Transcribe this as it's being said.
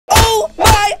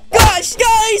gosh,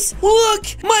 guys,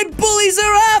 look, my bullies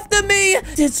are after me.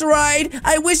 That's right.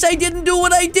 I wish I didn't do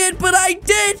what I did, but I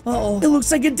did. Uh-oh, it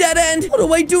looks like a dead end. What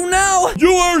do I do now?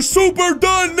 You are super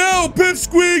done now,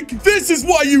 Pipsqueak. This is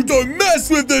why you don't mess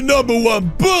with the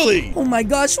 #1 bully. Oh my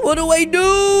gosh, what do I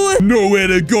do? Nowhere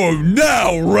to go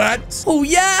now, rat. Oh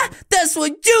yeah, that's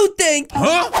what you think.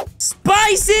 Huh?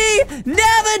 Spicy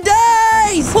never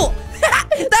dies. Oh.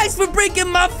 Thanks for breaking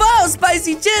my fall,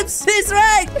 Spicy Chips. That's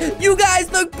right. You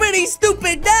guys look pretty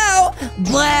stupid now.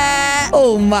 Blah.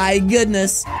 Oh my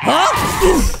goodness. Huh?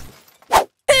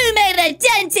 Who made a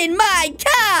dent in my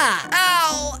car?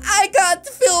 Ow, I got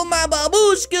to fill my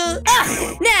babushka.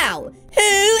 Ugh, now,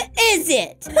 who is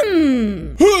it?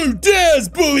 Who dares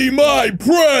bully my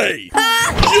prey? Huh?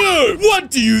 You!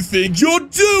 What do you think you're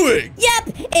doing?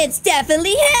 Yep, it's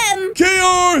definitely him.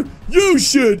 KR, you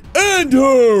should end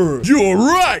her. You're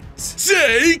right.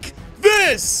 Take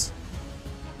this.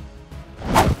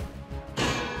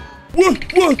 What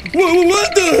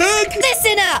the heck?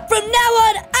 Listen up. From now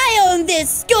on, I own this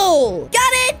school.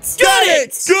 Got it? Got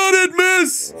it! Got it,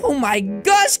 miss. Oh my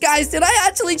gosh, guys, did I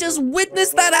actually just witness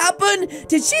that happen?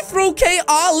 Did she throw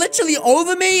KR literally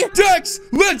over me? Dex,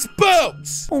 let's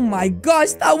bounce. Oh my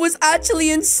gosh, that was actually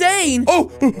insane.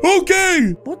 Oh,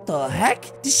 okay. What the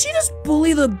heck? Did she just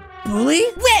bully the bully?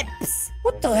 Whips.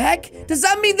 What the heck? Does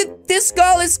that mean that this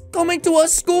girl is coming to our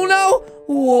school now?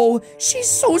 Whoa, she's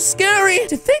so scary.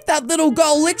 To think that little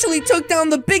girl literally took down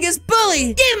the biggest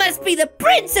bully. You must be the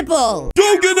principal.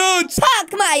 Donuts.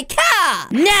 Park my car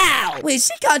now. Wait,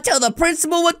 she can't tell the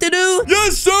principal what to do?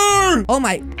 Yes, sir. Oh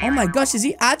my gosh, is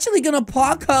he actually gonna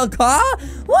park her car?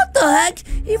 What the heck?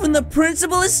 Even the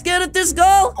principal is scared of this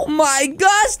girl? Oh my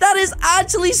gosh, that is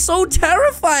actually so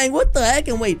terrifying. What the heck?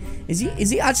 And wait, is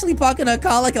he actually parking her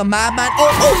car like a madman?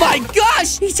 Oh my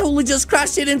gosh! He totally just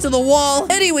crashed it into the wall.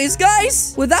 Anyways,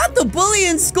 guys, without the bully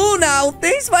in school now,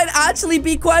 things might actually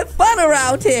be quite fun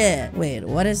around here. Wait,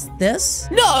 what is this?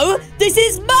 No, this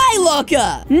is my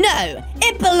locker. No,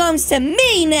 it belongs to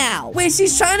me now. Wait,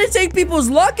 she's trying to take people's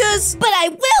lockers? But I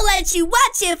will let you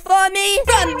watch it for me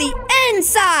from the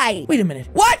inside. Wait a minute.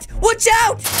 What? Watch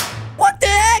out! What the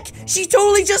heck? She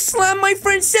totally just slammed my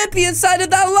friend Sippy inside of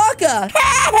that locker.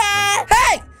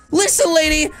 Hey! Listen,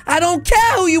 lady, I don't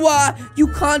care who you are. You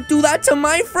can't do that to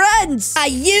my friends. Are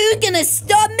you gonna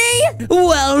stop me?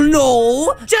 Well,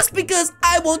 no. Just because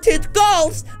I won't hit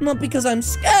girls, not because I'm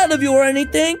scared of you or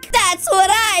anything. That's what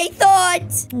I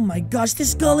thought. Oh my gosh,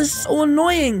 this girl is so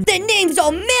annoying. The name's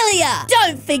Amelia.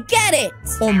 Don't forget it.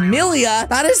 Amelia?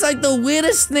 That is like the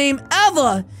weirdest name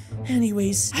ever.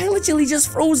 Anyways, I literally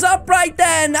just froze up right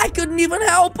then. I couldn't even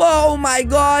help her. Oh my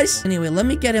gosh. Anyway, let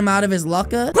me get him out of his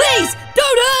locker. Please,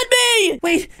 don't hurt me.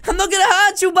 Wait, I'm not gonna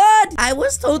hurt you, bud. I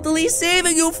was totally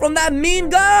saving you from that mean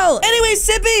girl. Anyway,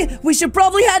 Sippy, we should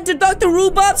probably head to Dr.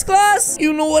 Rubob's class.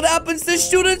 You know what happens to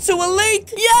students who are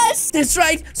late? Yes. That's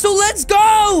right. So let's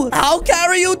go. I'll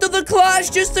carry you to the class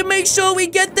just to make sure we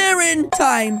get there in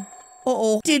time.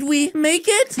 Uh-oh. Did we make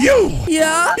it? You!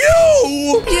 Yeah?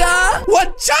 You! Yeah?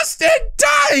 What, just in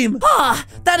time! Ah,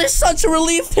 that is such a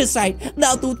relief. This right.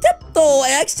 Now to tiptoe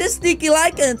extra sneaky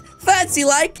like and fancy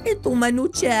like into my new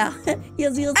chair.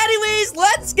 Yes. Anyways,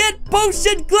 let's get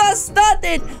potion class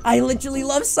started. I literally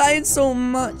love science so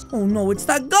much. Oh no, it's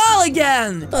that girl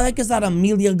again. What the heck is that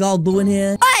Amelia girl doing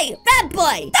here? Hey, that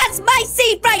boy! That's my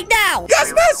seat right now!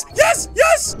 Yes, miss! Yes,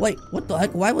 yes! Wait, what the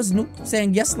heck? Why was Nook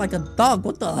saying yes like a dog?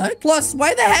 What the heck? Plus,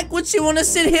 why the heck would she want to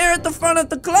sit here at the front of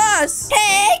the class?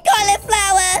 Hey,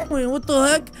 cauliflower! Wait, what the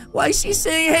heck? Why is she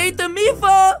saying hey to me for?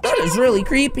 That is really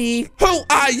creepy. Who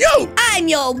are you? I'm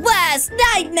your worst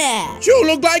nightmare! You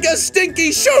look like a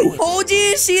stinky shoe! Oh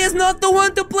geez, she is not the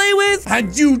one to play with.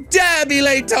 And you dare be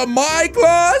late to my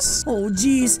class? Oh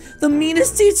geez, the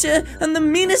meanest teacher and the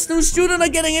meanest new student are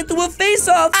getting into a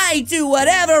face-off. I do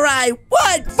whatever I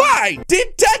want. Fine!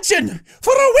 Detention!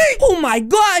 For a week! Oh my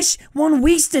gosh, 1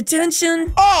 week's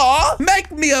detention? Or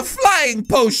make me a flying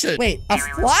potion! Wait, a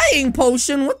flying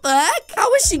potion? What the heck?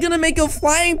 How is she gonna make a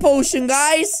flying potion,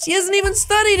 guys? She hasn't even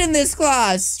studied in this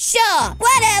class. Sure,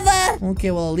 whatever.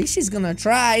 Okay, well, at least she's gonna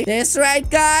try. That's right,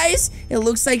 guys. It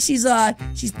looks like she's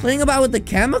playing about with the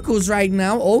chemicals right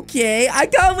now. Okay, I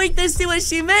can't wait to see what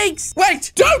she makes.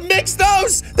 Wait, don't mix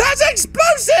those! That's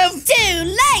explosive! Too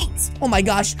late! Oh my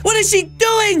gosh, what is she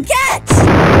doing? Catch!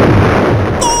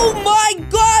 Oh my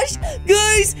gosh!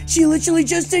 Guys, she literally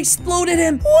just exploded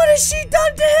him. What has she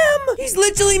done to him? He's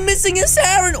literally missing his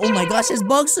hair and oh my gosh, his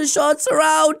boxer shorts are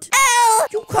out. Ow!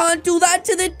 You can't do that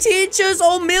to the teachers.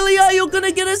 Oh, Amelia, you're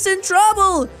gonna get us in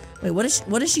trouble. Wait, what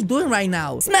is she doing right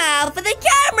now? Smile for the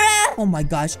camera! Oh my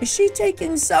gosh, is she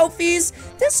taking selfies?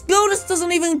 This girl just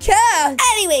doesn't even care.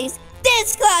 Anyways,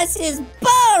 This class is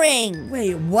boring.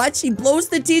 Wait, what? She blows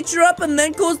the teacher up and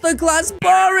then calls the class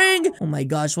boring? Oh my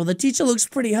gosh, well, the teacher looks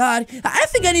pretty hot. I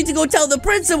think I need to go tell the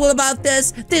principal about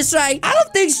this. This right. I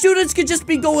don't think students could just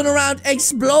be going around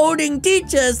exploding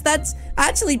teachers. That's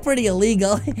actually pretty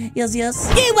illegal. Yes,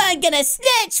 yes. You weren't gonna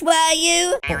snitch, were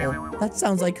you? Uh-oh, that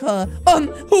sounds like her.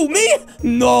 Who, me?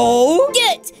 No.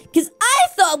 Good, because I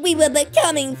thought we were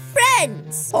becoming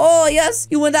friends. Oh, yes,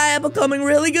 you and I are becoming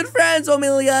really good friends,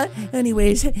 Amelia.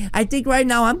 Anyways, I think right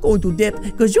now I'm going to dip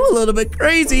because you're a little bit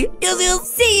crazy. You'll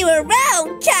see you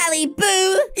around, Callie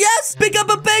Boo. Yes, pick up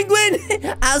a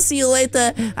penguin. I'll see you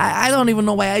later. I don't even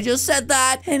know why I just said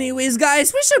that. Anyways,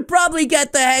 guys, we should probably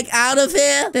get the heck out of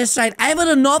here. That's right. I haven't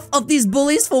enough of these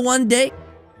bullies for one day.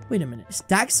 Wait a minute, is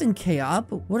Dax and KR?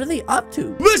 But what are they up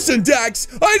to? Listen, Dax,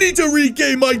 I need to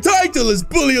regain my title as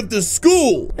bully of the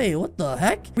school. Hey, what the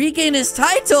heck? Regain his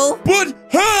title? But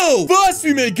how? First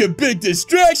we make a big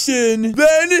distraction,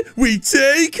 then we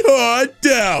take her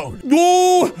down.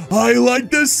 Oh, I like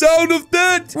the sound of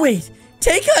that. Wait.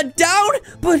 Take her down?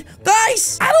 But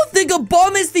guys, I don't think a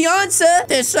bomb is the answer.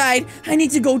 That's right. I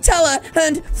need to go tell her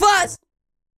and fast.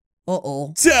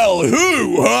 Uh-oh. Tell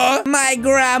who, huh? My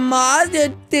grandma,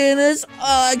 the dinner's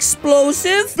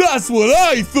explosive. That's what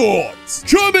I thought.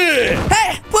 Come here.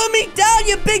 Hey, put me down,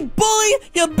 you big bully,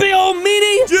 you big old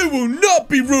meanie. You will not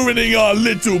be ruining our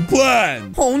little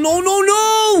plan. Oh, no, no,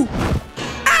 no.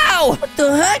 Ow! What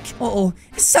the heck? Uh-oh.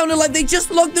 It sounded like they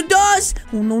just locked the doors.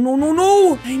 Oh, no, no, no,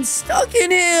 no. I'm stuck in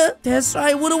here. That's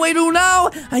right. What do I do now?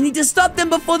 I need to stop them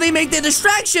before they make their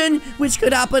distraction, which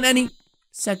could happen any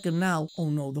second now. Oh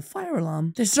no, the fire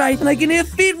alarm. That's right. And I can hear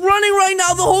feet running right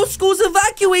now. The whole school's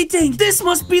evacuating. This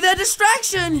must be their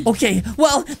distraction. Okay,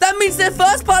 well, that means their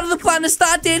first part of the plan has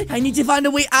started. I need to find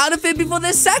a way out of it before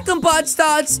their second part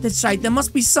starts. That's right. There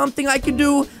must be something I can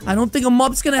do. I don't think a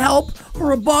mob's gonna help.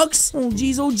 Or a box. Oh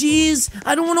geez, oh geez.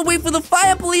 I don't want to wait for the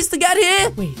fire police to get here.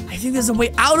 Wait, I think there's a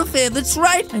way out of here. That's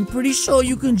right. I'm pretty sure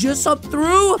you can just hop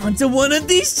through onto one of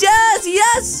these chairs.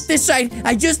 Yes. That's right.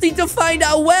 I just need to find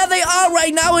out where they are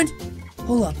right now and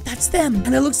hold up, that's them.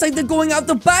 And it looks like they're going out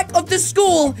the back of the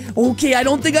school. Okay, I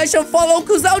don't think I should follow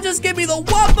because that'll just give me the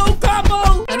wombo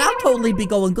combo. And I'll totally be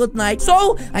going good night.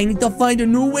 So, I need to find a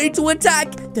new way to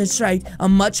attack. That's right, a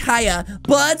much higher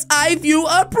bird's eye view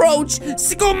approach.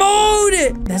 Sicko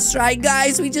mode. That's right,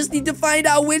 guys. We just need to find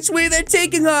out which way they're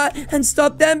taking her and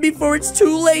stop them before it's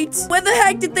too late. Where the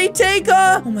heck did they take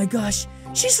her? Oh my gosh.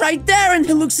 She's right there, and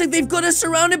it looks like they've got us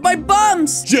surrounded by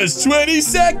bombs. Just 20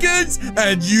 seconds,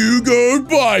 and you go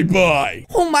bye-bye.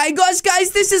 Oh my gosh,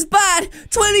 guys, this is bad.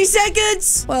 20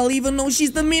 seconds. Well, even though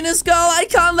she's the meanest girl, I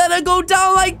can't let her go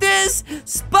down like this.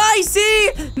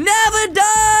 Spicy never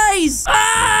dies.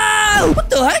 Ah! What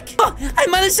the heck? Oh, I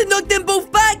managed to knock them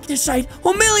both back. That's right.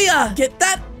 Amelia, get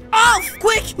that off.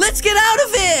 Quick, let's get out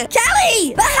of here.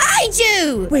 Callie, behind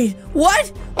you. Wait,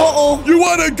 what? Uh-oh. You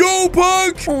wanna go,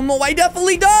 punk? Oh, no, I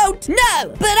definitely don't.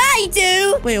 No, but I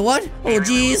do. Wait, what? Oh,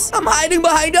 jeez. I'm hiding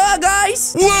behind her,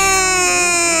 guys.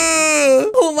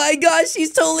 Whoa! Oh, my gosh.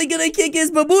 She's totally gonna kick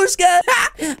his babushka.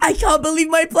 I can't believe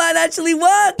my plan actually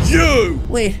worked. You!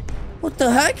 Wait, what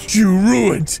the heck? You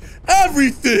ruined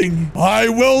everything. I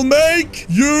will make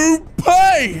you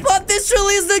pay. But this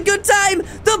really is a good time.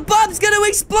 The bomb's gonna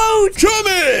explode. Come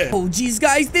here. Oh, geez,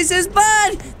 guys, this is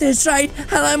bad. That's right.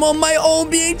 And I'm on my own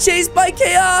being chased by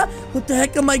KR. What the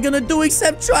heck am I gonna do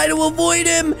except try to avoid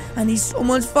him? And he's so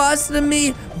much faster than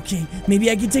me. Okay, maybe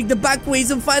I can take the back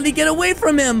ways and finally get away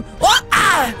from him. Oh,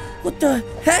 ah! What the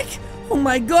heck? Oh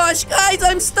my gosh, guys,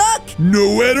 I'm stuck.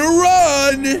 Nowhere to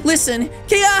run. Listen,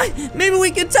 KR, maybe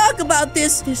we can talk about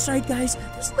this. That's right, guys.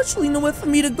 There's literally nowhere for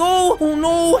me to go. Oh,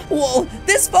 no. Whoa,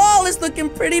 this fall is looking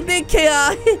pretty big,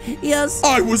 KR. Yes.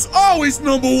 I was always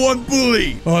 #1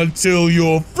 bully until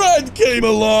your friend came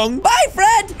along. My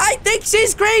friend, I think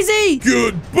she's crazy.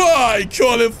 Goodbye,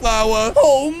 cauliflower.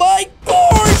 Oh, my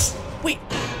gosh. Wait,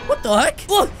 what the heck?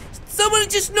 Look, someone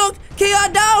just knocked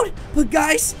KR down. But,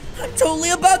 guys, I'm totally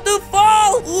about to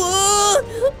fall.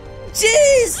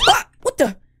 Jeez. Ah, what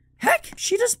the heck?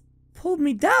 She just pulled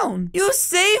me down. You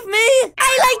saved me?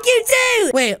 I like you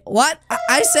too. Wait, what?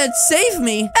 I said save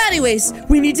me. Anyways,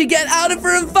 we need to get out of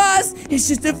here and fast. It's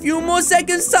just a few more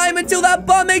seconds time until that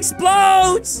bomb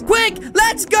explodes. Quick,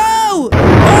 let's go.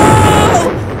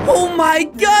 Oh! Oh my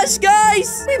gosh,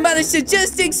 guys. We managed to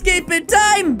just escape in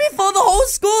time before the whole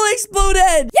school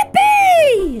exploded.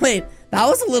 Yippee! Wait, that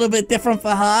was a little bit different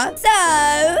for her. So,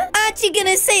 aren't you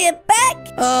gonna say it back?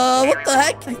 What the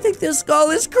heck? I think this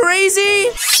skull is crazy.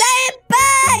 Say it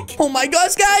back! Oh my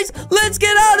gosh, guys, let's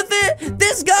get out of it.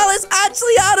 This girl is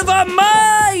actually out of her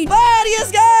mind. But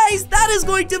yes, guys, that is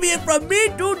going to be it from me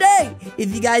today.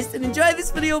 If you guys did enjoy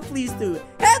this video, please do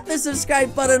hit the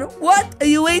subscribe button. What are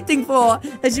you waiting for?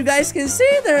 As you guys can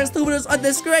see, there's 2 videos on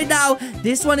the screen right now.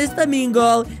 This one is the mean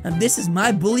girl, and this is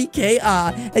my bully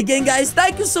KR. Again, guys,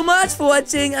 thank you so much for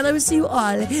watching, and I will see you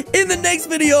all in the next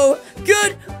video.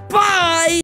 Goodbye.